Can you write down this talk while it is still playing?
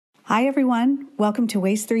Hi, everyone. Welcome to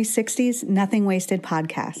Waste 360's Nothing Wasted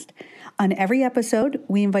podcast. On every episode,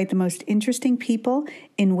 we invite the most interesting people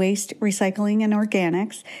in waste, recycling, and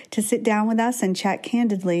organics to sit down with us and chat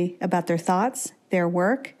candidly about their thoughts, their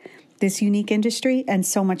work, this unique industry, and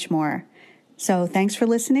so much more. So thanks for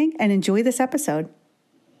listening and enjoy this episode.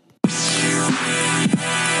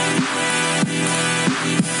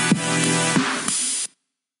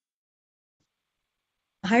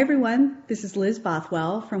 Hi, everyone. This is Liz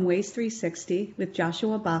Bothwell from Waste 360 with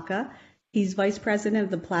Joshua Baca. He's Vice President of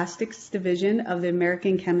the Plastics Division of the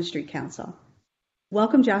American Chemistry Council.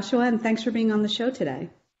 Welcome, Joshua, and thanks for being on the show today.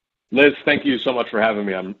 Liz, thank you so much for having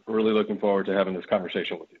me. I'm really looking forward to having this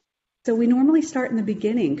conversation with you. So we normally start in the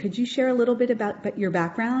beginning. Could you share a little bit about your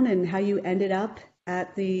background and how you ended up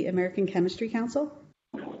at the American Chemistry Council?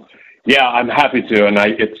 Yeah, I'm happy to.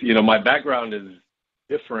 And my background is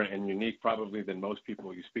different and unique probably than most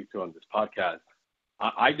people you speak to on this podcast.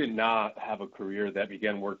 I did not have a career that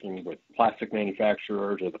began working with plastic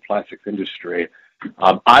manufacturers or the plastics industry.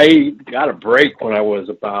 I got a break when I was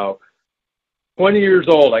about 20 years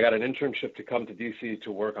old. I got an internship to come to DC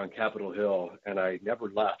to work on Capitol Hill, and I never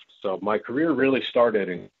left. So my career really started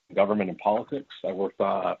in government and politics. I worked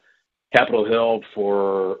on Capitol Hill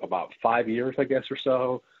for about 5 years, I guess, or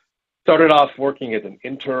so. Started off working as an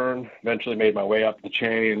intern, eventually made my way up the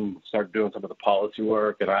chain, started doing some of the policy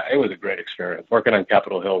work, and it was a great experience. Working on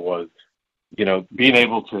Capitol Hill was, being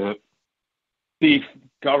able to see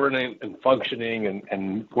governing and functioning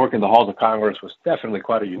and work in the halls of Congress was definitely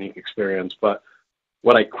quite a unique experience. But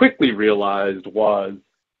what I quickly realized was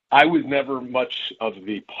I was never much of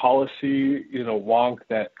the policy, wonk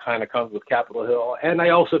that kind of comes with Capitol Hill. And I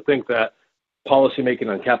also think that policymaking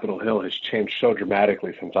on Capitol Hill has changed so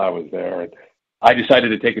dramatically since I was there. And I decided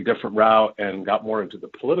to take a different route and got more into the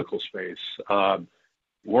political space,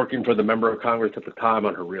 working for the member of Congress at the time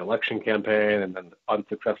on her reelection campaign and then the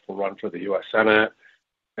unsuccessful run for the U.S. Senate.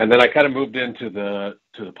 And then I kind of moved into the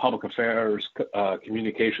public affairs,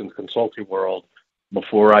 communications consulting world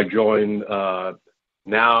before I joined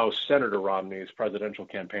now Senator Romney's presidential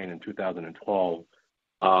campaign in 2012.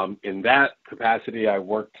 In that capacity, I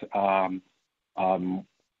worked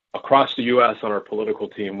across the U.S. on our political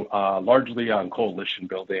team, largely on coalition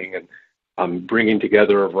building and bringing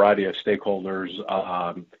together a variety of stakeholders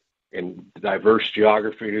in diverse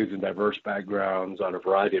geographies and diverse backgrounds on a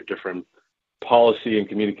variety of different policy and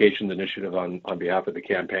communications initiatives on behalf of the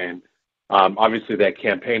campaign. Obviously, that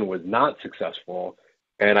campaign was not successful,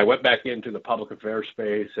 and I went back into the public affairs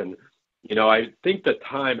space. And, I think the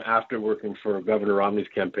time after working for Governor Romney's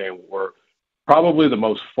campaign were probably the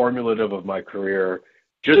most formative of my career,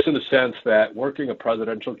 just in the sense that working a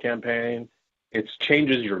presidential campaign, it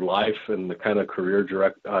changes your life and the kind of career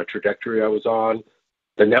trajectory I was on,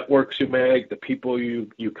 the networks you make, the people you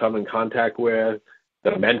come in contact with,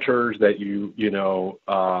 the mentors that you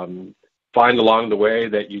find along the way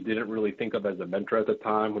that you didn't really think of as a mentor at the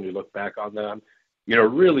time when you look back on them,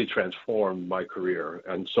 really transformed my career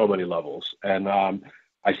on so many levels. And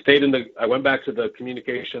I went back to the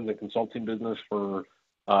communication and consulting business for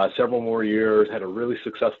several more years, had a really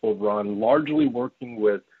successful run, largely working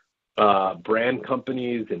with brand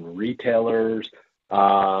companies and retailers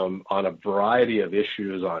on a variety of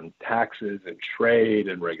issues on taxes and trade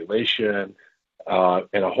and regulation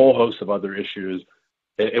and a whole host of other issues.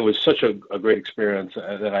 It was such a great experience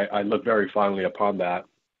that I look very fondly upon that.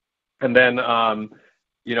 And then,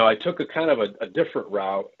 I took a kind of a different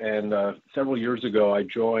route, and several years ago, I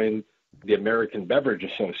joined the American Beverage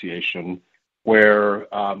Association, where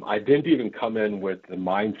I didn't even come in with the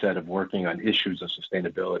mindset of working on issues of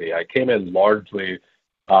sustainability. I came in largely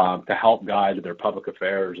to help guide their public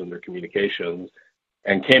affairs and their communications,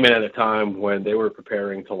 and came in at a time when they were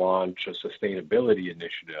preparing to launch a sustainability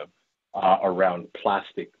initiative around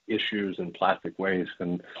plastic issues and plastic waste.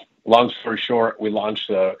 And long story short, we launched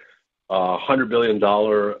a $100 billion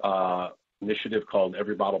initiative called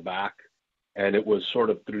Every Bottle Back. And it was sort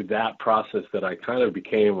of through that process that I kind of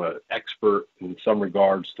became an expert in some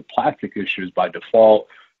regards to plastic issues by default.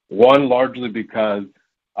 One, largely because,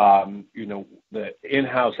 the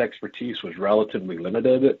in-house expertise was relatively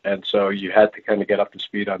limited. And so you had to kind of get up to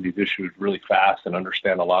speed on these issues really fast and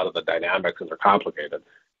understand a lot of the dynamics, and they're complicated.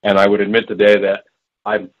 And I would admit today that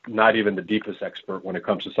I'm not even the deepest expert when it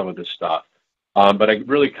comes to some of this stuff. But I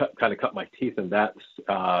really kind of cut my teeth in that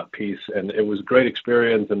piece, and it was a great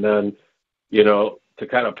experience. And then, to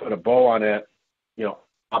kind of put a bow on it,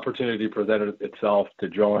 opportunity presented itself to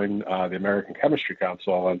join the American Chemistry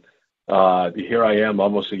Council. And here I am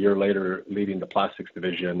almost a year later leading the plastics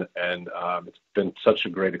division, and it's been such a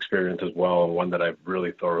great experience as well, and one that I've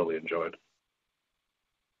really thoroughly enjoyed.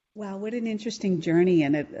 Wow, what an interesting journey.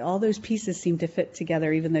 And all those pieces seem to fit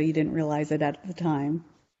together, even though you didn't realize it at the time.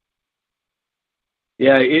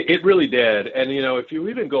 Yeah, it really did. And, if you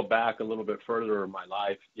even go back a little bit further in my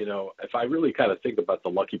life, if I really kind of think about the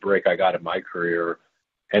lucky break I got in my career,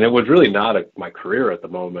 and it was really not my career at the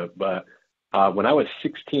moment, but when I was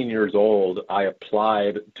 16 years old, I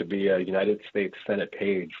applied to be a United States Senate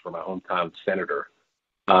page for my hometown senator.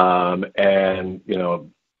 And,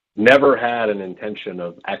 never had an intention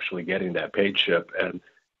of actually getting that pageship. And,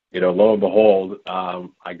 lo and behold,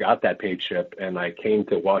 I got that pageship and I came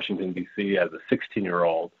to Washington, D.C. as a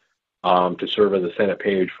 16-year-old to serve as a Senate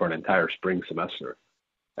page for an entire spring semester.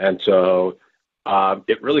 And so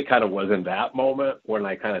it really kind of was in that moment when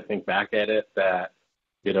I kind of think back at it that,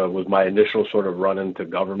 it was my initial sort of run into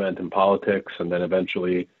government and politics, and then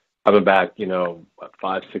eventually coming back,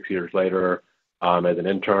 5, 6 years later as an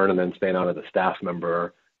intern and then staying on as a staff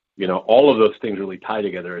member. All of those things really tie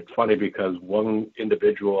together. It's funny because one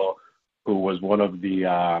individual who was one of the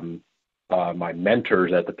my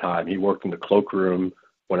mentors at the time, he worked in the cloakroom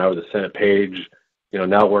when I was a Senate page.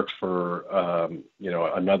 Now works for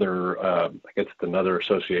another I guess it's another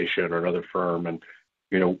association or another firm,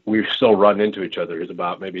 and we've still run into each other. He's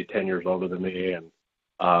about maybe 10 years older than me, and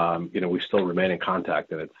we still remain in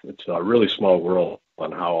contact. And it's a really small world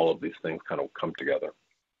on how all of these things kind of come together.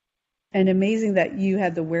 And amazing that you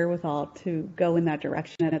had the wherewithal to go in that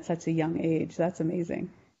direction at such a young age. That's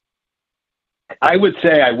amazing. I would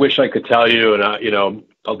say I wish I could tell you, and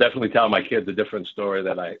I'll definitely tell my kids a different story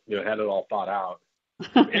that I had it all thought out.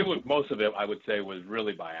 It was most of it, I would say, was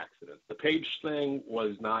really by accident. The page thing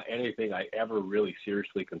was not anything I ever really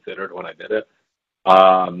seriously considered when I did it.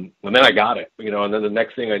 And then I got it, and then the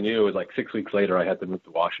next thing I knew was like 6 weeks later, I had to move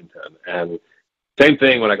to Washington. And same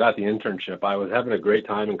thing when I got the internship. I was having a great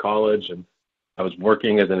time in college, and I was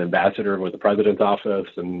working as an ambassador with the president's office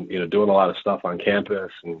and, doing a lot of stuff on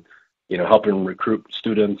campus and, helping recruit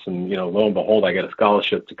students. And, lo and behold, I get a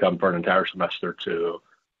scholarship to come for an entire semester to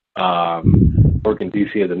work in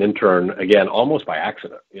DC as an intern, again, almost by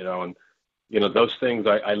accident, and, those things,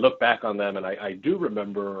 I look back on them and I do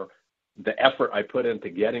remember the effort I put into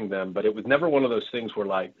getting them, but it was never one of those things where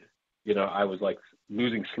like, I was like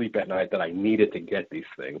losing sleep at night that I needed to get these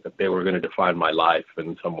things, that they were going to define my life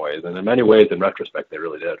in some ways. And in many ways, in retrospect, they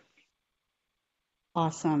really did.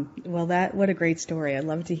 Awesome. Well, what a great story. I'd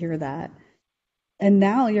love to hear that. And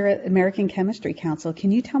now you're at American Chemistry Council.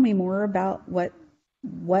 Can you tell me more about what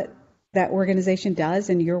that organization does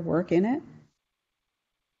and your work in it?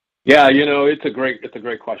 Yeah, it's a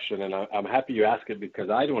great question, and I'm happy you ask it because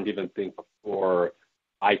I don't even think before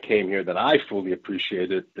I came here that I fully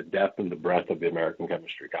appreciated the depth and the breadth of the American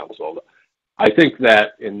Chemistry Council. I think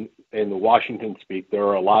that in the Washington speak, there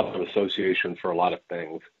are a lot of associations for a lot of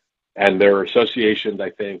things, and there are associations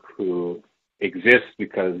I think who exist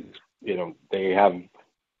because they have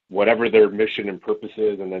whatever their mission and purpose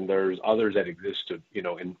is, and then there's others that exist to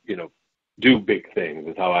do big things,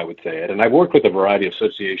 is how I would say it. And I've worked with a variety of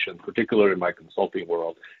associations, particularly in my consulting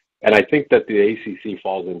world. And I think that the ACC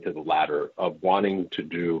falls into the latter of wanting to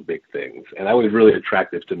do big things. And that was really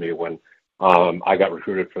attractive to me when I got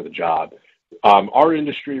recruited for the job. Our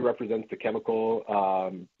industry represents the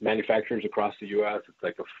chemical manufacturers across the U.S. It's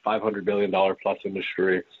like a $500 billion plus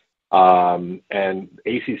industry. And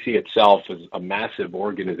ACC itself is a massive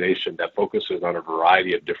organization that focuses on a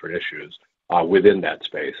variety of different issues within that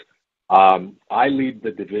space. I lead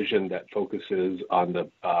the division that focuses on the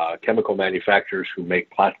chemical manufacturers who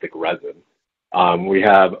make plastic resin. We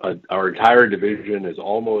have our entire division is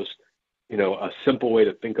almost, a simple way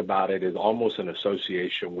to think about it is almost an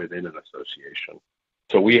association within an association.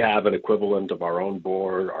 So we have an equivalent of our own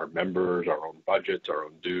board, our members, our own budgets, our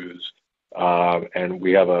own dues, and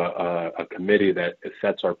we have a committee that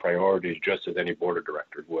sets our priorities just as any board of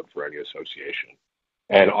directors would for any association.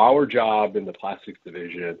 And our job in the plastics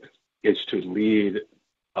division is to lead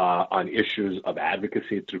on issues of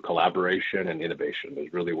advocacy through collaboration and innovation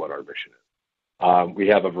is really what our mission is. We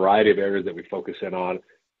have a variety of areas that we focus in on,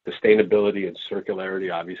 sustainability and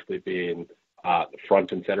circularity obviously being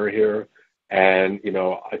front and center here. And,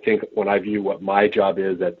 I think when I view what my job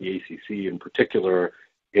is at the ACC in particular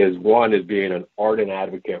is one is being an ardent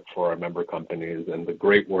advocate for our member companies and the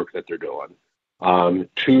great work that they're doing.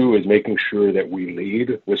 Two is making sure that we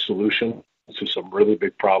lead with solutions to some really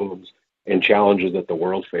big problems and challenges that the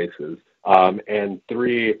world faces. And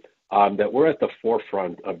three, that we're at the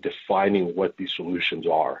forefront of defining what these solutions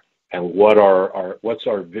are and what's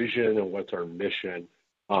our vision and what's our mission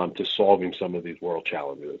to solving some of these world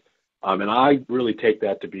challenges. And I really take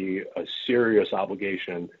that to be a serious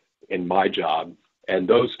obligation in my job And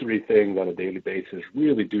those three things on a daily basis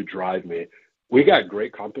really do drive me. We got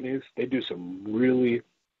great companies. They do some really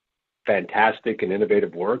fantastic and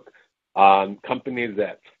innovative work. Companies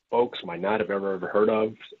that folks might not have ever heard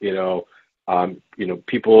of.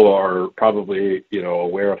 People are probably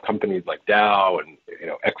aware of companies like Dow and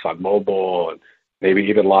ExxonMobil and maybe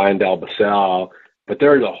even LyondellBasell, but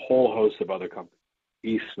there's a whole host of other companies,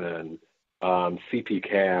 Eastman, CP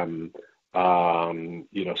Chem,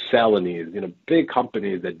 Celanese, big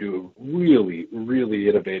companies that do really, really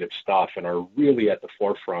innovative stuff and are really at the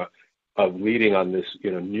forefront of leading on this,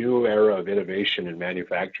 new era of innovation and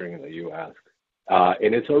manufacturing in the U.S.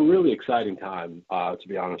 And it's a really exciting time, to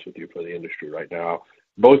be honest with you, for the industry right now,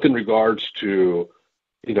 both in regards to,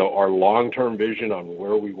 our long-term vision on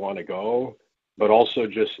where we want to go, but also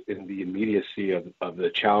just in the immediacy of the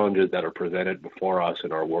challenges that are presented before us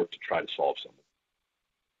in our work to try to solve some.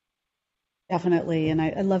 Definitely. And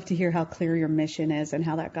I'd love to hear how clear your mission is and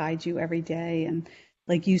how that guides you every day. And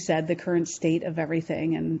like you said, the current state of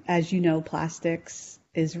everything. And as you know, plastics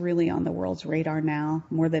is really on the world's radar now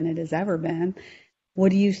more than it has ever been. What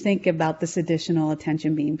do you think about this additional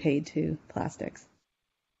attention being paid to plastics?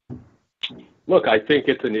 Look, I think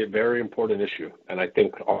it's a very important issue. And I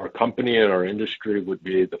think our company and our industry would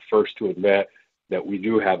be the first to admit that we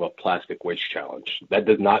do have a plastic waste challenge. That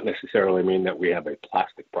does not necessarily mean that we have a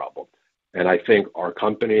plastic problem. And I think our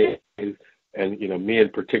company and, me in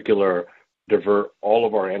particular, divert all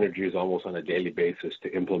of our energies almost on a daily basis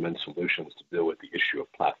to implement solutions to deal with the issue of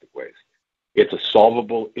plastic waste. It's a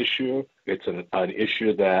solvable issue. It's an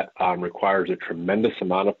issue that requires a tremendous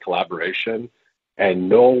amount of collaboration, and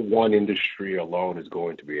no one industry alone is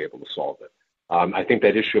going to be able to solve it. I think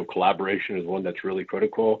that issue of collaboration is one that's really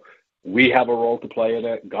critical. We have a role to play in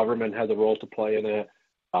it. Government has a role to play in it.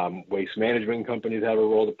 Waste management companies have a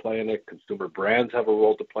role to play in it. Consumer brands have a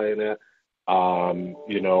role to play in it.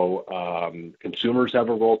 Consumers have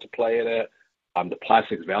a role to play in it. The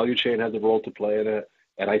plastics value chain has a role to play in it.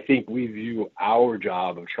 And I think we view our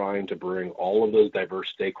job of trying to bring all of those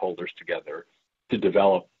diverse stakeholders together to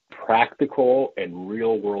develop practical and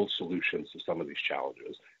real world solutions to some of these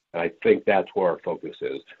challenges. And I think that's where our focus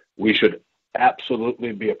is. We should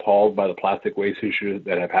absolutely be appalled by the plastic waste issues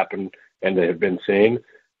that have happened and that have been seen,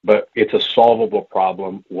 but it's a solvable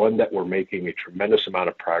problem, one that we're making a tremendous amount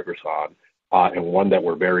of progress on, and one that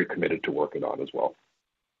we're very committed to working on as well.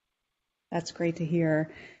 That's great to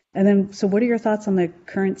hear. And then, so what are your thoughts on the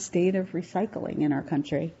current state of recycling in our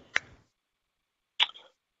country?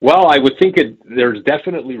 Well, I would think there's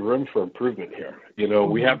definitely room for improvement here.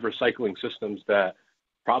 We have recycling systems that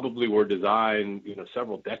probably were designed,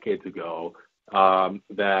 several decades ago,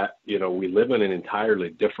 that, we live in an entirely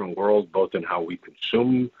different world, both in how we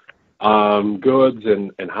consume goods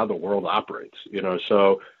and how the world operates.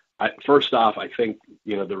 So first off, I think,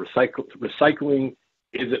 the recycling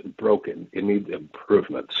isn't broken. It needs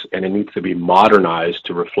improvements, and it needs to be modernized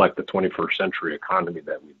to reflect the 21st century economy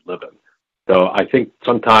that we live in. So I think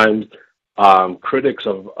sometimes critics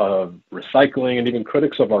of recycling and even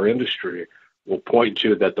critics of our industry will point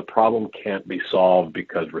to that the problem can't be solved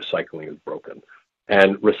because recycling is broken.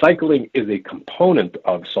 And recycling is a component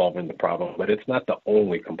of solving the problem, but it's not the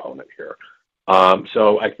only component here.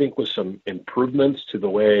 So I think with some improvements to the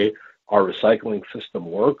way our recycling system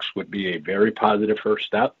works would be a very positive first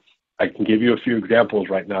step. I can give you a few examples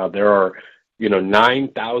right now. There are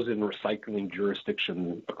 9,000 recycling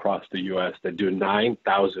jurisdictions across the U.S. that do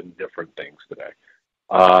 9,000 different things today.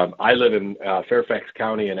 I live in Fairfax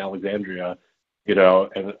County in Alexandria,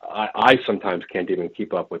 and I sometimes can't even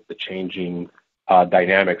keep up with the changing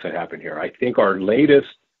dynamics that happen here. I think our latest,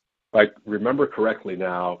 if I remember correctly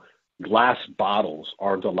now, glass bottles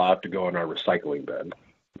aren't allowed to go in our recycling bin.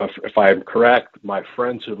 But if I'm correct, my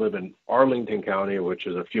friends who live in Arlington County, which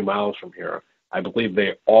is a few miles from here, I believe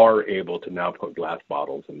they are able to now put glass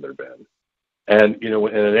bottles in their bin. And, in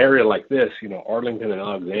an area like this, Arlington and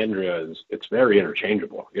Alexandria it's very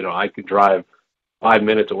interchangeable. I could drive 5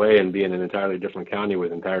 minutes away and be in an entirely different county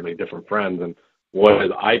with entirely different friends. And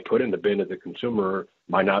what I put in the bin as a consumer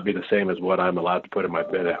might not be the same as what I'm allowed to put in my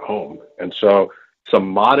bin at home. And so some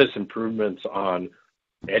modest improvements on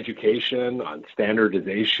education, on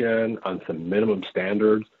standardization, on some minimum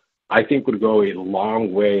standards, I think would go a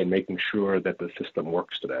long way in making sure that the system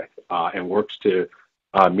works today and works to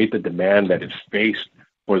meet the demand that is faced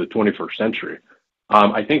for the 21st century.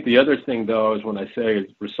 I think the other thing, though, is when I say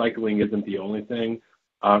recycling isn't the only thing,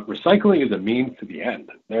 recycling is a means to the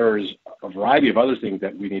end. There's a variety of other things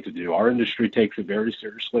that we need to do. Our industry takes it very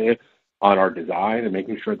seriously on our design and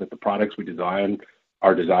making sure that the products we design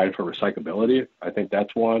are designed for recyclability. I think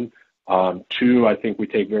that's one. Two, I think we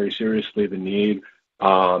take very seriously the need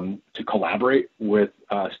to collaborate with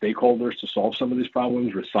stakeholders to solve some of these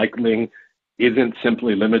problems. Recycling isn't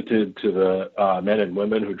simply limited to the men and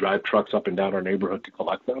women who drive trucks up and down our neighborhood to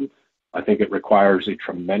collect them. I think it requires a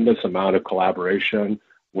tremendous amount of collaboration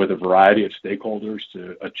with a variety of stakeholders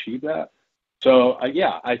to achieve that. So,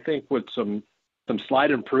 yeah, I think with some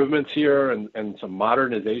slight improvements here and some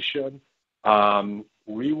modernization,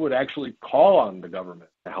 we would actually call on the government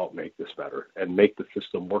to help make this better and make the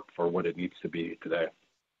system work for what it needs to be today.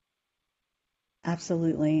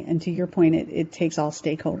 Absolutely. And to your point, it takes all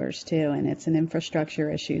stakeholders too, and it's an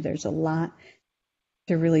infrastructure issue. There's a lot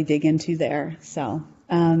to really dig into there. So,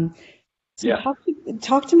 Yeah.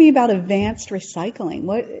 talk to me about advanced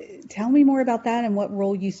recycling. Tell me more about that and what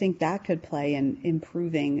role you think that could play in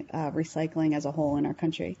improving recycling as a whole in our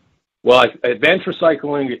country. Well, advanced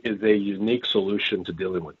recycling is a unique solution to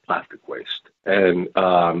dealing with plastic waste. And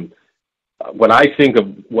when I think of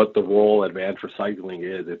what the role advanced recycling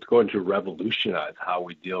is, it's going to revolutionize how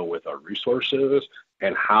we deal with our resources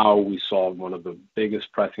and how we solve one of the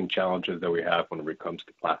biggest pressing challenges that we have when it comes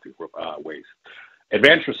to plastic waste.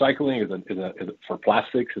 Advanced recycling is for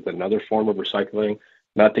plastics is another form of recycling.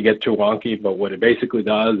 Not to get too wonky, but what it basically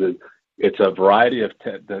does is it's a variety of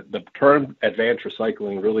the term advanced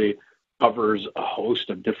recycling really covers a host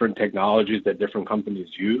of different technologies that different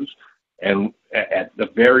companies use. And at the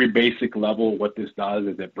very basic level, what this does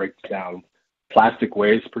is it breaks down plastic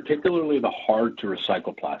waste, particularly the hard to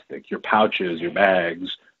recycle plastic, your pouches, your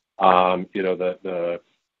bags, the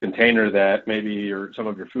container that maybe some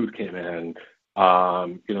of your food came in,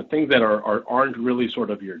 things that aren't really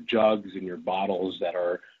sort of your jugs and your bottles that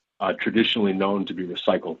are traditionally known to be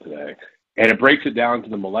recycled today. And it breaks it down to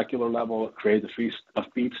the molecular level. It creates a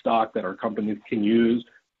feedstock that our companies can use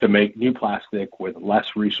to make new plastic with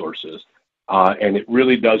less resources. And it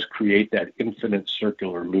really does create that infinite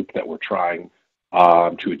circular loop that we're trying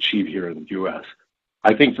to achieve here in the U.S.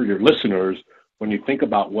 I think for your listeners, when you think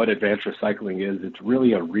about what advanced recycling is, it's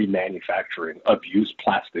really a remanufacturing of used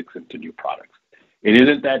plastics into new products. It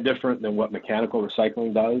isn't that different than what mechanical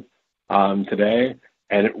recycling does today.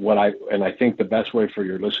 And I think the best way for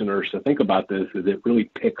your listeners to think about this is it really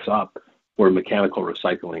picks up where mechanical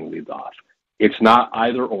recycling leaves off. It's not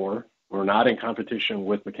either or. We're not in competition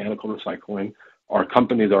with mechanical recycling. Our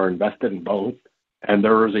companies are invested in both, and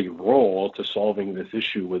there is a role to solving this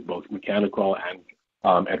issue with both mechanical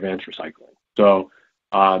and advanced recycling. So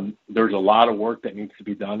there's a lot of work that needs to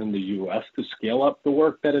be done in the U.S. to scale up the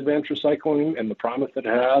work that advanced recycling and the promise that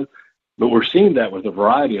it has. But we're seeing that with a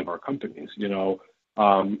variety of our companies.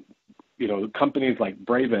 Companies like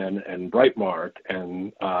Braven and Brightmark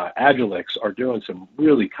and Agilix are doing some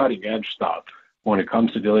really cutting edge stuff when it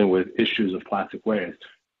comes to dealing with issues of plastic waste.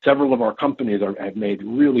 Several of our companies have made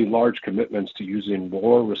really large commitments to using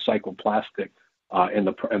more recycled plastic in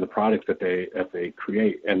the products that they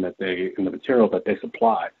create and in the material that they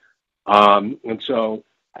supply. And so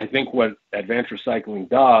I think what advanced recycling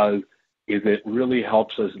does is it really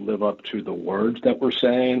helps us live up to the words that we're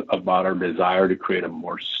saying about our desire to create a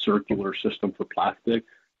more circular system for plastic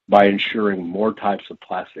by ensuring more types of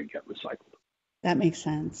plastic get recycled. That makes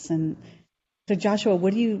sense. And so, Joshua,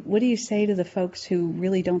 what do you say to the folks who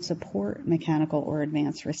really don't support mechanical or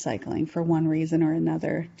advanced recycling for one reason or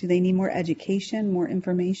another? Do they need more education, more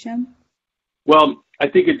information? Well, I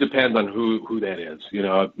think it depends on who that is.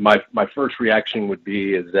 My first reaction would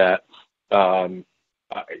be is that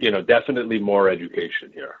definitely more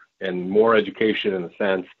education here, and more education in the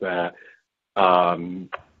sense that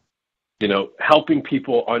helping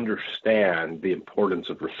people understand the importance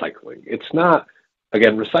of recycling. It's not.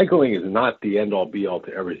 Again, recycling is not the end-all, be-all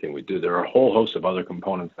to everything we do. There are a whole host of other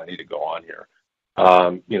components that need to go on here.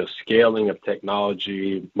 Scaling of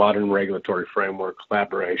technology, modern regulatory framework,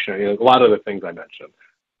 collaboration, a lot of the things I mentioned.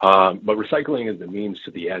 But recycling is the means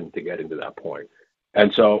to the end to get into that point.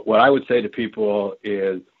 And so what I would say to people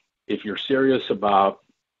is if you're serious about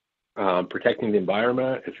protecting the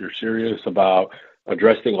environment, if you're serious about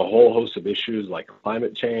addressing a whole host of issues like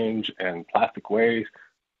climate change and plastic waste,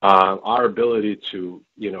 our ability to,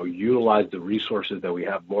 utilize the resources that we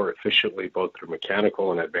have more efficiently, both through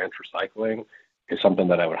mechanical and advanced recycling, is something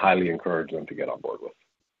that I would highly encourage them to get on board with.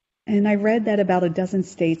 And I read that about a dozen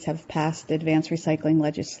states have passed advanced recycling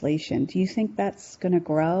legislation. Do you think that's going to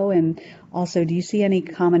grow? And also, do you see any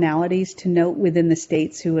commonalities to note within the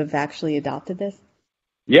states who have actually adopted this?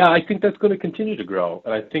 Yeah, I think that's going to continue to grow.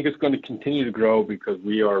 And I think it's going to continue to grow because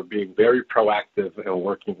we are being very proactive and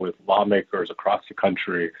working with lawmakers across the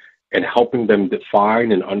country and helping them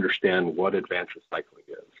define and understand what advanced recycling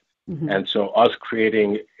is. Mm-hmm. And so us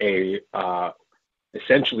creating a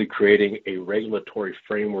essentially creating a regulatory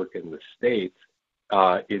framework in the states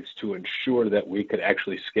is to ensure that we could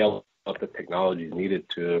actually scale up the technologies needed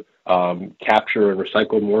to capture and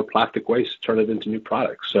recycle more plastic waste, turn it into new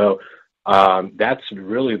products. So that's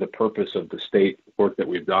really the purpose of the state work that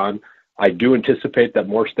we've done. I do anticipate that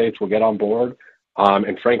more states will get on board.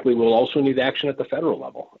 And frankly, we'll also need action at the federal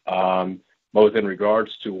level, both in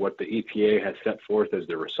regards to what the EPA has set forth as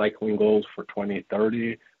their recycling goals for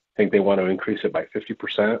 2030. I think they want to increase it by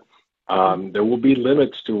 50%. There will be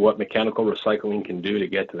limits to what mechanical recycling can do to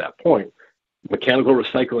get to that point. Mechanical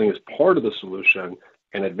recycling is part of the solution,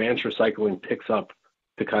 and advanced recycling picks up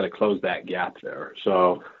to kind of close that gap there.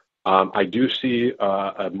 So I do see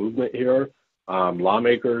a movement here.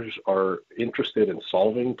 Lawmakers are interested in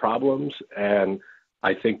solving problems, and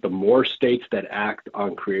I think the more states that act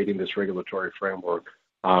on creating this regulatory framework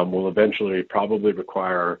will eventually probably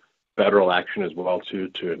require federal action as well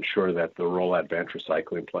to ensure that the role advanced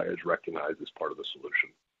recycling plays is recognized as part of the solution.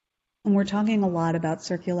 And we're talking a lot about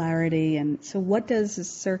circularity. And so what does a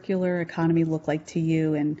circular economy look like to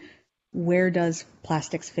you, and where does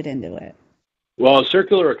plastics fit into it? Well, a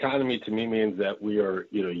circular economy to me means that we are,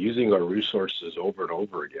 using our resources over and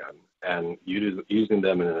over again and using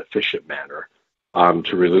them in an efficient manner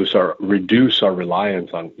to reduce our reliance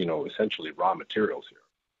on, essentially raw materials here.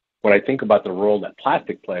 When I think about the role that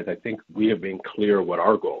plastic plays, I think we have been clear what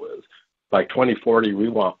our goal is. By 2040, we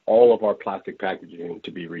want all of our plastic packaging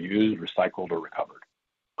to be reused, recycled, or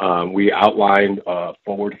recovered. We outlined a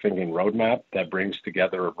forward-thinking roadmap that brings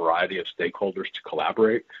together a variety of stakeholders to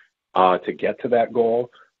collaborate to get to that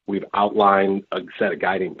goal. We've outlined a set of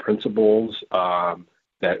guiding principles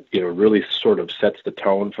that really sort of sets the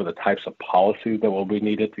tone for the types of policies that will be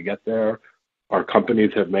needed to get there. Our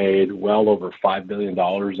companies have made well over $5 billion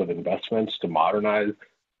of investments to modernize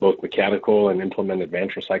both mechanical and implement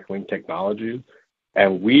advanced recycling technologies.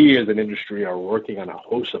 And we as an industry are working on a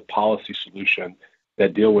host of policy solutions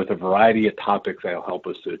that deal with a variety of topics that will help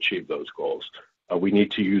us to achieve those goals. We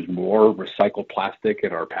need to use more recycled plastic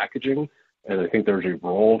in our packaging, and I think there's a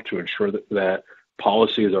role to ensure that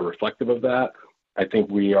policies are reflective of that. I think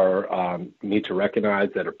we need to recognize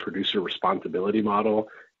that a producer responsibility model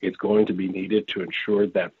is going to be needed to ensure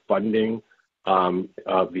that funding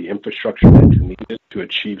of the infrastructure that's needed to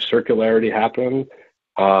achieve circularity happens.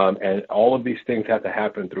 And all of these things have to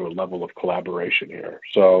happen through a level of collaboration here.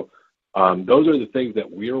 So those are the things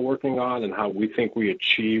that we are working on and how we think we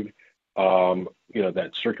achieve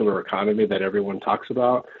that circular economy that everyone talks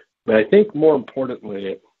about. But I think more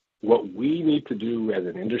importantly, what we need to do as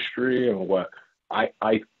an industry and what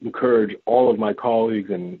I encourage all of my colleagues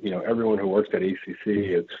and everyone who works at ACC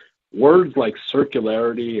is words like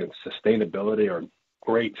circularity and sustainability are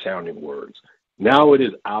great sounding words. Now it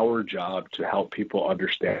is our job to help people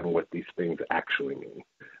understand what these things actually mean.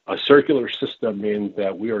 A circular system means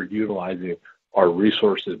that we are utilizing our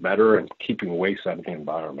resources better and keeping waste out of the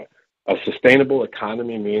environment. A sustainable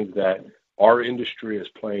economy means that our industry is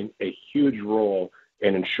playing a huge role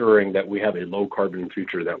in ensuring that we have a low carbon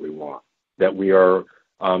future that we want, that we are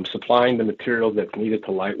supplying the materials that's needed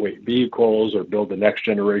to lightweight vehicles or build the next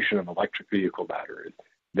generation of electric vehicle batteries,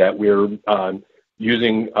 that we're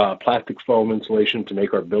using plastic foam insulation to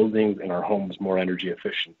make our buildings and our homes more energy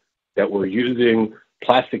efficient, that we're using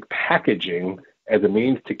plastic packaging as a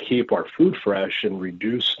means to keep our food fresh and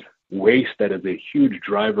reduce waste that is a huge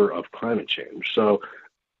driver of climate change. So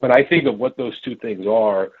when I think of what those two things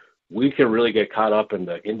are, we can really get caught up in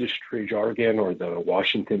the industry jargon or the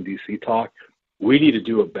Washington, D.C. talk. We need to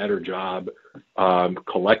do a better job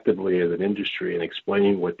collectively as an industry in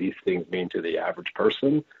explaining what these things mean to the average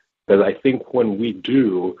person. Because I think when we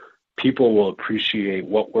do, people will appreciate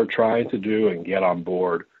what we're trying to do and get on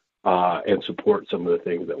board and support some of the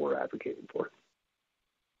things that we're advocating for.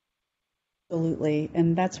 Absolutely.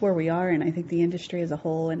 And that's where we are. And I think the industry as a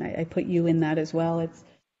whole, and I put you in that as well,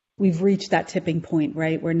 we've reached that tipping point,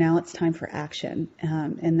 right, where now it's time for action.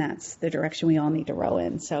 And that's the direction we all need to row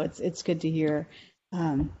in. So it's good to hear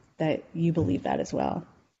that you believe that as well.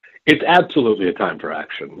 It's absolutely a time for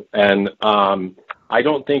action. And I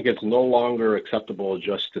don't think it's no longer acceptable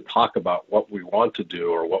just to talk about what we want to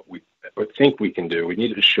do or what we think we can do. We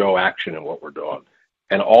need to show action in what we're doing.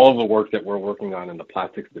 And all of the work that we're working on in the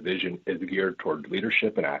plastics division is geared toward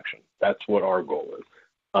leadership and action. That's what our goal is.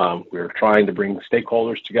 We're trying to bring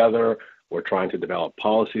stakeholders together. We're trying to develop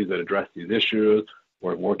policies that address these issues.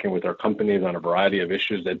 We're working with our companies on a variety of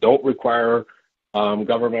issues that don't require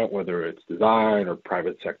government, whether it's design or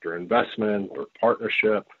private sector investment or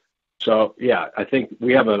partnership. So, yeah, I think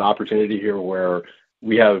we have an opportunity here where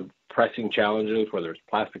we have pressing challenges, whether it's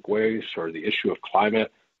plastic waste or the issue of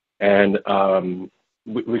climate. And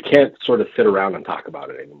we can't sort of sit around and talk about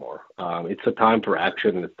it anymore. It's a time for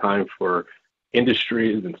action, and it's time for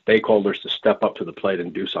industries and stakeholders to step up to the plate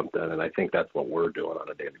and do something. And I think that's what we're doing on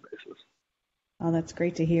a daily basis. Oh, that's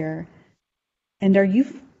great to hear. And are you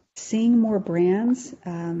seeing more brands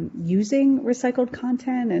using recycled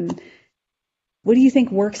content? And what do you think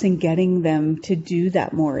works in getting them to do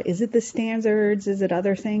that more? Is it the standards? Is it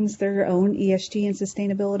other things, their own ESG and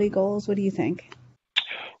sustainability goals? What do you think?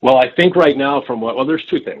 Well, I think right now there's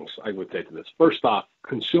two things I would say to this. First off,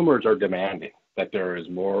 consumers are demanding that there is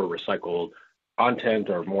more recycled content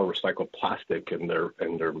or more recycled plastic in their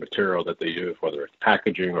material that they use, whether it's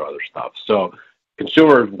packaging or other stuff. So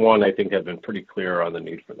consumers, one, I think have been pretty clear on the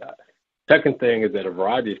need for that. Second thing is that a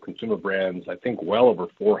variety of consumer brands, I think well over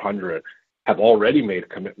 400, have already made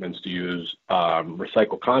commitments to use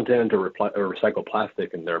recycled content or recycled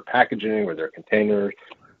plastic in their packaging or their containers,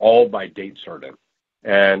 all by date certain.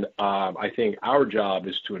 And I think our job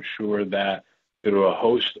is to ensure that through a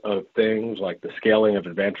host of things like the scaling of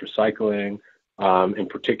advanced recycling, in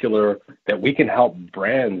particular, that we can help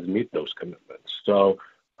brands meet those commitments. So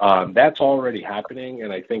that's already happening,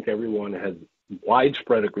 and I think everyone has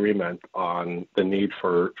widespread agreement on the need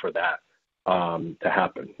for that to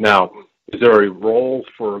happen. Now, is there a role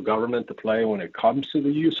for government to play when it comes to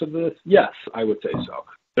the use of this? Yes, I would say so.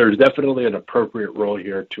 There's definitely an appropriate role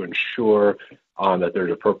here to ensure that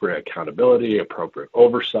there's appropriate accountability, appropriate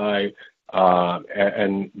oversight,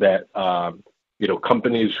 and that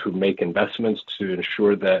companies who make investments to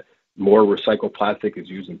ensure that more recycled plastic is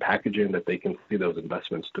used in packaging, that they can see those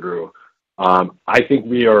investments through. I think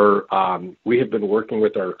we have been working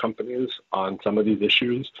with our companies on some of these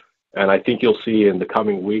issues, and I think you'll see in the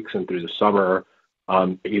coming weeks and through the summer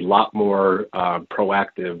a lot more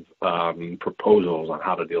proactive proposals on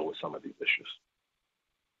how to deal with some of these issues.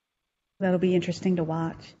 That'll be interesting to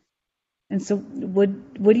watch. And so what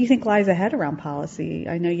do you think lies ahead around policy?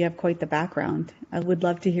 I know you have quite the background. I would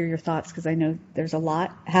love to hear your thoughts because I know there's a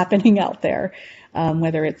lot happening out there,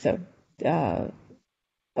 whether it's a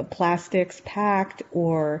plastics pact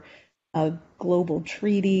or a global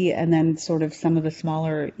treaty, and then sort of some of the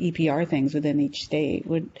smaller EPR things within each state.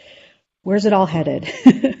 Where's it all headed?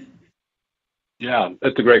 Yeah,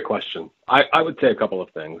 that's a great question. I would say a couple of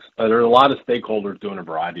things. There are a lot of stakeholders doing a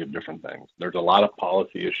variety of different things. There's a lot of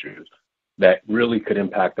policy issues that really could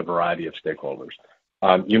impact a variety of stakeholders.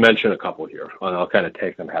 You mentioned a couple here, and I'll kind of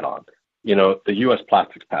take them head on. The U.S.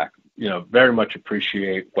 Plastics Pact, very much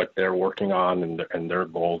appreciate what they're working on and their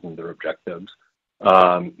goals and their objectives.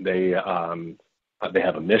 They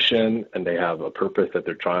have a mission and they have a purpose that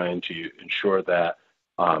they're trying to ensure that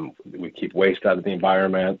we keep waste out of the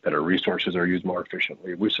environment, that our resources are used more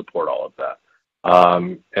efficiently. We support all of that.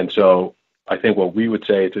 And so I think what we would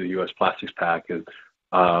say to the U.S. Plastics Pact is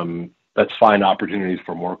let's find opportunities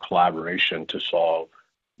for more collaboration to solve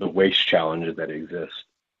the waste challenges that exist.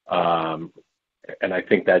 And I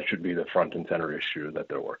think that should be the front and center issue that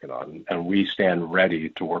they're working on. And we stand ready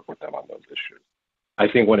to work with them on those issues. I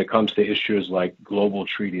think when it comes to issues like global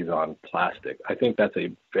treaties on plastic, I think that's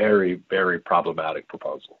a very, very problematic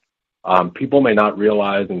proposal. People may not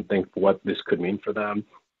realize and think what this could mean for them,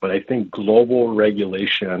 but I think global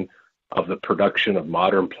regulation of the production of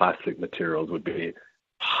modern plastic materials would be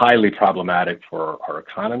highly problematic for our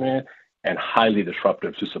economy and highly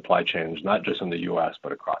disruptive to supply chains, not just in the U.S.,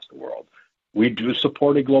 but across the world. We do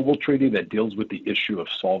support a global treaty that deals with the issue of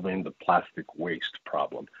solving the plastic waste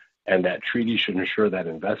problem. And that treaty should ensure that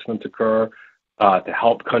investments occur to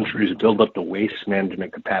help countries build up the waste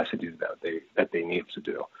management capacities that they need to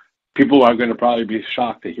do. People are going to probably be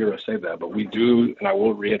shocked to hear us say that, but we do, and I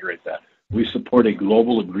will reiterate that, we support a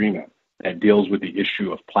global agreement that deals with the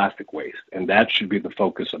issue of plastic waste, and that should be the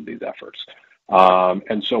focus of these efforts.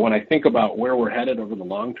 And so when I think about where we're headed over the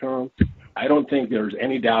long term, I don't think there's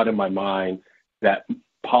any doubt in my mind that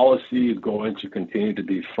policy is going to continue to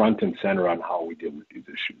be front and center on how we deal with these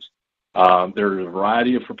issues. There's a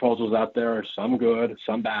variety of proposals out there, some good,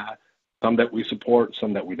 some bad, some that we support,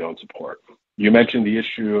 some that we don't support. You mentioned the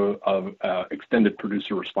issue of extended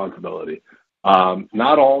producer responsibility.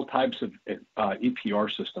 Not all types of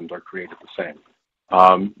EPR systems are created the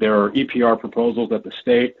same. There are EPR proposals at the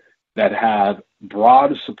state that have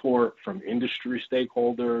broad support from industry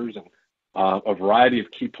stakeholders and a variety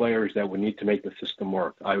of key players that would need to make the system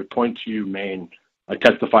work. I would point to you, Maine. I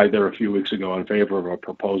testified there a few weeks ago in favor of a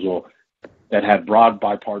proposal that had broad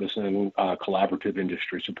bipartisan collaborative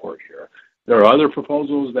industry support here. There are other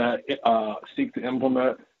proposals that seek to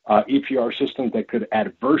implement EPR systems that could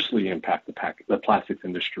adversely impact the plastics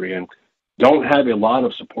industry and don't have a lot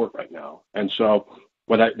of support right now. And so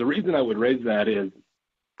the reason I would raise that is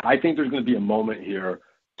I think there's going to be a moment here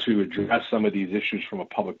to address some of these issues from a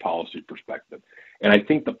public policy perspective. And I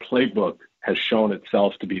think the playbook has shown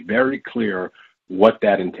itself to be very clear what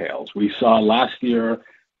that entails. We saw last year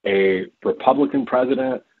a Republican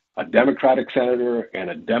president, a Democratic senator, and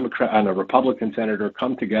a Republican senator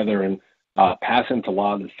come together and pass into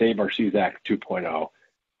law the Save Our Seas Act 2.0.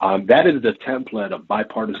 That is the template of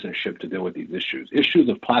bipartisanship to deal with these issues. Issues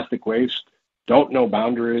of plastic waste don't know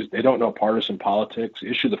boundaries. They don't know partisan politics.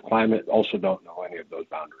 Issues of climate also don't know any of those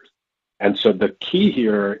boundaries. And so the key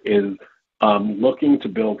here is looking to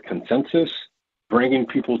build consensus, bringing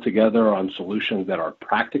people together on solutions that are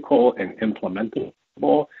practical and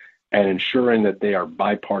implementable, and ensuring that they are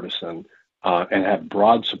bipartisan and have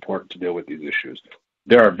broad support to deal with these issues.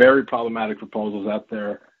 There are very problematic proposals out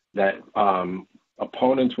there that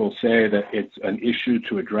opponents will say that it's an issue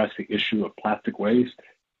to address the issue of plastic waste.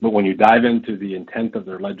 But when you dive into the intent of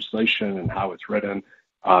their legislation and how it's written,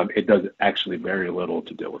 it does actually very little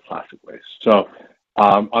to deal with plastic waste. So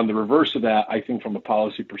on the reverse of that, I think from a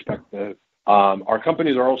policy perspective, our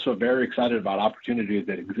companies are also very excited about opportunities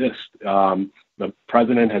that exist. The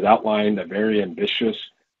president has outlined a very ambitious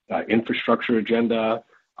infrastructure agenda.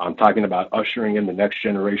 I'm talking about ushering in the next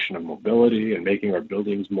generation of mobility and making our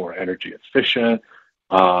buildings more energy efficient,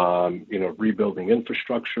 rebuilding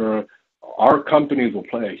infrastructure. Our companies will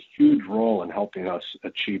play a huge role in helping us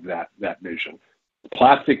achieve that vision.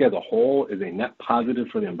 Plastic as a whole is a net positive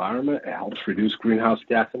for the environment. It helps reduce greenhouse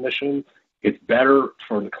gas emissions. It's better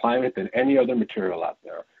for the climate than any other material out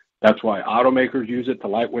there. That's why automakers use it to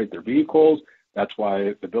lightweight their vehicles. That's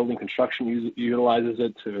why the building construction utilizes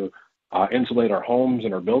it to insulate our homes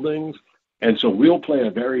and our buildings. And so we'll play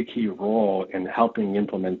a very key role in helping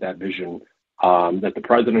implement that vision that the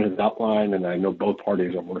president has outlined, and I know both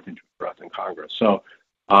parties are working to address in Congress. So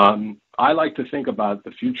I like to think about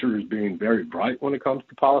the future as being very bright when it comes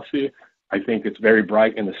to policy. I think it's very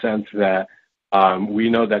bright in the sense that we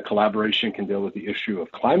know that collaboration can deal with the issue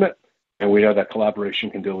of climate, and we know that collaboration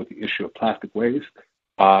can deal with the issue of plastic waste.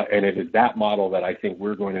 And it is that model that I think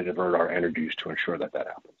we're going to divert our energies to ensure that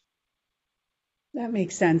happens. That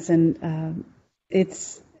makes sense. And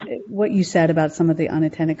it's what you said about some of the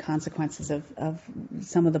unintended consequences of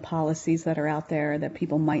some of the policies that are out there that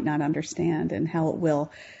people might not understand and how it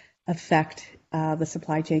will affect the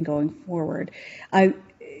supply chain going forward.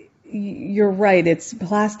 You're right. It's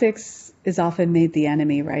plastics is often made the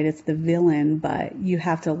enemy, right? It's the villain, but you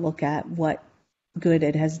have to look at what good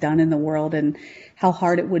it has done in the world and how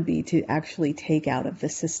hard it would be to actually take out of the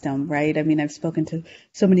system, right? I mean, I've spoken to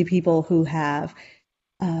so many people who have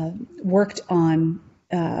worked on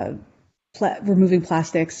removing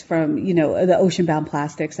plastics from, the ocean-bound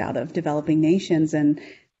plastics out of developing nations, and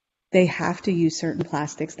they have to use certain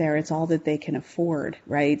plastics there. It's all that they can afford,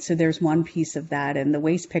 right? So there's one piece of that, and the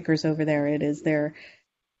waste pickers over there, it is their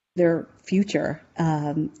future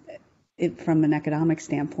from an economic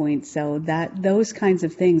standpoint. So that those kinds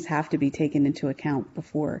of things have to be taken into account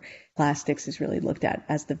before plastics is really looked at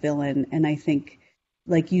as the villain. And I think,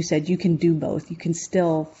 like you said, you can do both. You can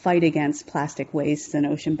still fight against plastic waste and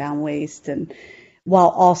ocean-bound waste, and while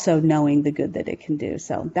also knowing the good that it can do.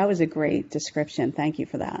 So that was a great description. Thank you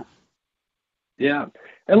for that. Yeah.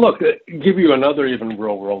 And look, give you another even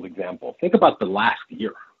real-world example. Think about the last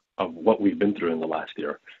year of what we've been through in the last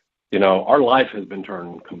year. Our life has been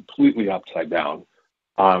turned completely upside down.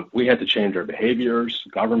 We had to change our behaviors.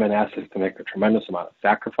 Government asked us to make a tremendous amount of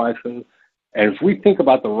sacrifices. And if we think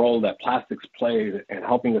about the role that plastics played in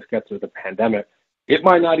helping us get through the pandemic, it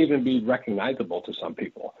might not even be recognizable to some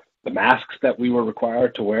people. The masks that we were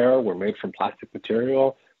required to wear were made from plastic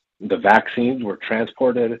material. The vaccines were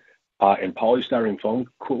transported in polystyrene foam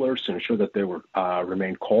coolers to ensure that they were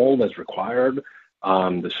remain cold as required.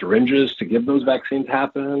 The syringes to give those vaccines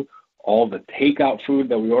happen. All the takeout food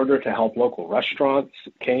that we ordered to help local restaurants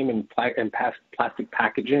came in plastic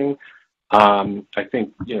packaging. I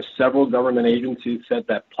think several government agencies said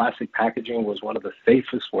that plastic packaging was one of the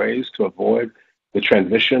safest ways to avoid the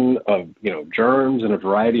transmission of germs and a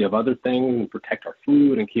variety of other things and protect our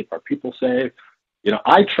food and keep our people safe.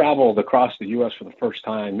 I traveled across the U.S. for the first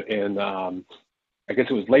time in I guess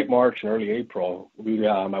it was late March and early April.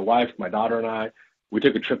 My wife, my daughter, and I. We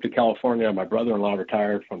took a trip to California. My brother-in-law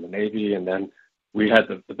retired from the Navy, and then we had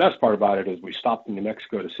the best part about it is we stopped in New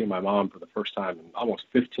Mexico to see my mom for the first time in almost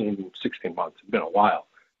 15, 16 months. It's been a while.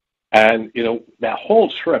 And, that whole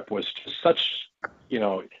trip was just such, it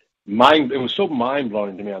was so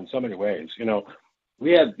mind-blowing to me on so many ways.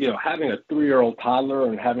 We had, having a 3-year-old toddler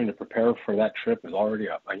and having to prepare for that trip is already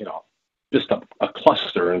just a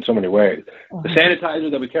cluster in so many ways. The sanitizer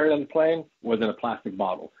that we carried on the plane was in a plastic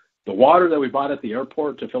bottle. The water that we bought at the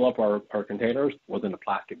airport to fill up our containers was in a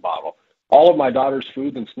plastic bottle. All of my daughter's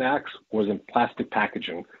food and snacks was in plastic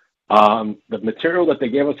packaging. The material that they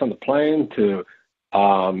gave us on the plane to,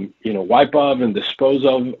 wipe of and dispose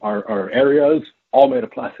of our areas, all made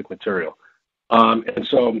of plastic material. And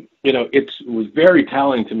so, it was very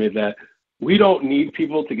telling to me that we don't need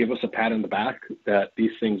people to give us a pat on the back that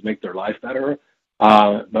these things make their life better.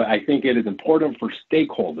 But I think it is important for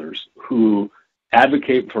stakeholders who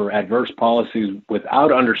advocate for adverse policies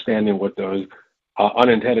without understanding what those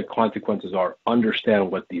unintended consequences are,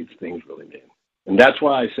 understand what these things really mean. And that's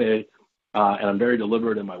why I say, and I'm very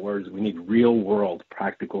deliberate in my words, we need real world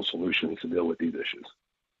practical solutions to deal with these issues.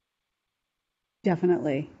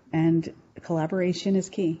 Definitely. And collaboration is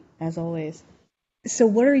key, as always. So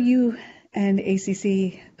what are you and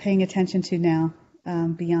ACC paying attention to now,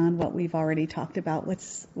 beyond what we've already talked about?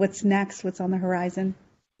 What's next? What's on the horizon?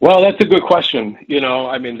 Well, that's a good question.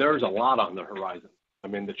 There's a lot on the horizon.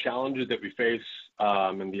 The challenges that we face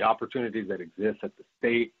and the opportunities that exist at the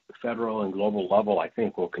state, the federal, and global level, I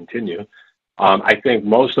think will continue. I think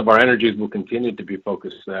most of our energies will continue to be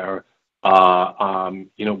focused there.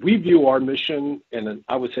 We view our mission in,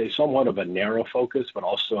 I would say, somewhat of a narrow focus, but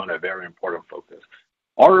also on a very important focus.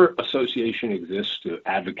 Our association exists to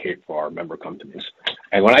advocate for our member companies.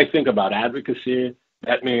 And when I think about advocacy,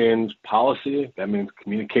 that means policy, that means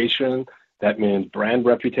communication, that means brand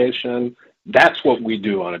reputation. That's what we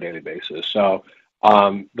do on a daily basis. So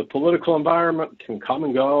the political environment can come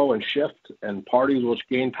and go and shift, and parties will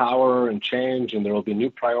gain power and change, and there will be new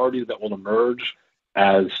priorities that will emerge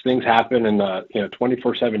as things happen in the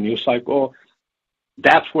 24/7 news cycle.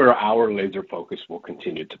 That's where our laser focus will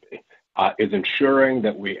continue to be, is ensuring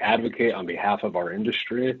that we advocate on behalf of our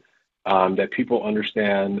industry, that people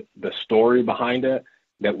understand the story behind it,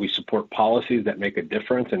 that we support policies that make a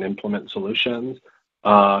difference and implement solutions,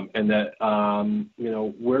 and that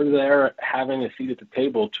we're there having a seat at the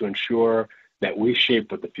table to ensure that we shape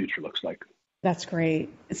what the future looks like. That's great.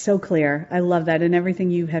 It's so clear. I love that. And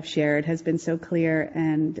everything you have shared has been so clear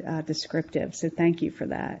and descriptive. So thank you for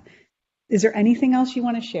that. Is there anything else you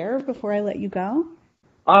want to share before I let you go?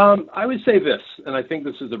 I would say this, and I think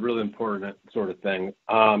this is a really important sort of thing.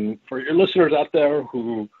 For your listeners out there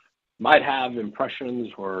who might have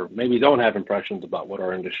impressions or maybe don't have impressions about what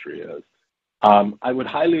our industry is, I would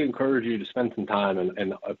highly encourage you to spend some time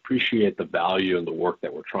and appreciate the value and the work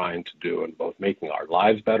that we're trying to do in both making our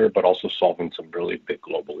lives better, but also solving some really big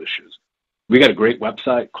global issues. We got a great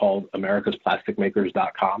website called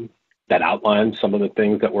americasplasticmakers.com that outlines some of the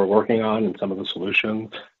things that we're working on and some of the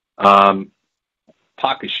solutions.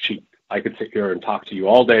 Talk is cheap. I could sit here and talk to you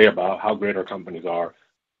all day about how great our companies are.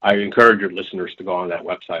 I encourage your listeners to go on that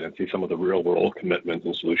website and see some of the real world commitments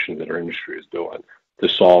and solutions that our industry is doing to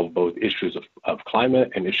solve both issues of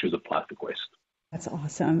climate and issues of plastic waste. That's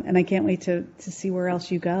awesome. And I can't wait to see where else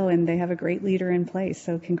you go. And they have a great leader in place.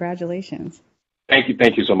 So congratulations. Thank you.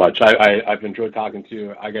 Thank you so much. I've enjoyed talking to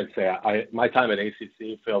you. I got to say, my time at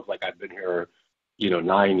ACC feels like I've been here,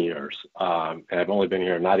 9 years. And I've only been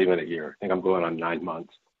here not even a year. I think I'm going on 9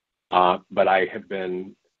 months. But I have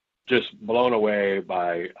been just blown away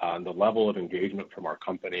by the level of engagement from our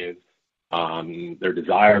companies, their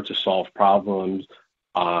desire to solve problems,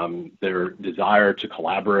 their desire to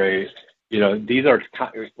collaborate. These are,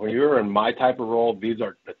 when you're in my type of role, these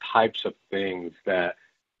are the types of things that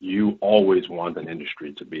you always want an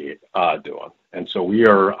industry to be doing. And so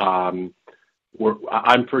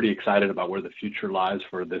I'm pretty excited about where the future lies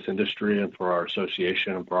for this industry and for our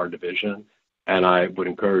association and for our division. And I would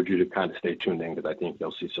encourage you to kind of stay tuned in, because I think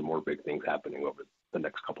you'll see some more big things happening over the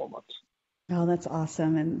next couple of months. Oh, that's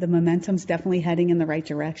awesome. And the momentum's definitely heading in the right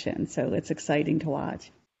direction. So it's exciting to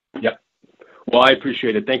watch. Yep. Well, I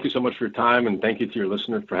appreciate it. Thank you so much for your time. And thank you to your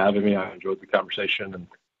listeners for having me. I enjoyed the conversation. And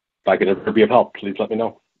if I could ever be of help, please let me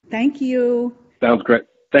know. Thank you. Sounds great.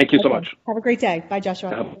 Thank you so much. Have a great day. Bye,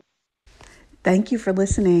 Joshua. Yeah. Thank you for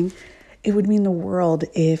listening. It would mean the world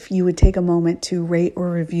if you would take a moment to rate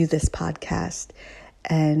or review this podcast.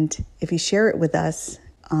 And if you share it with us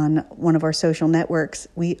on one of our social networks,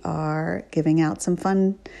 we are giving out some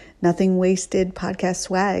fun, nothing wasted podcast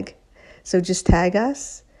swag. So just tag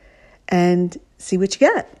us and see what you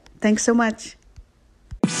get. Thanks so much.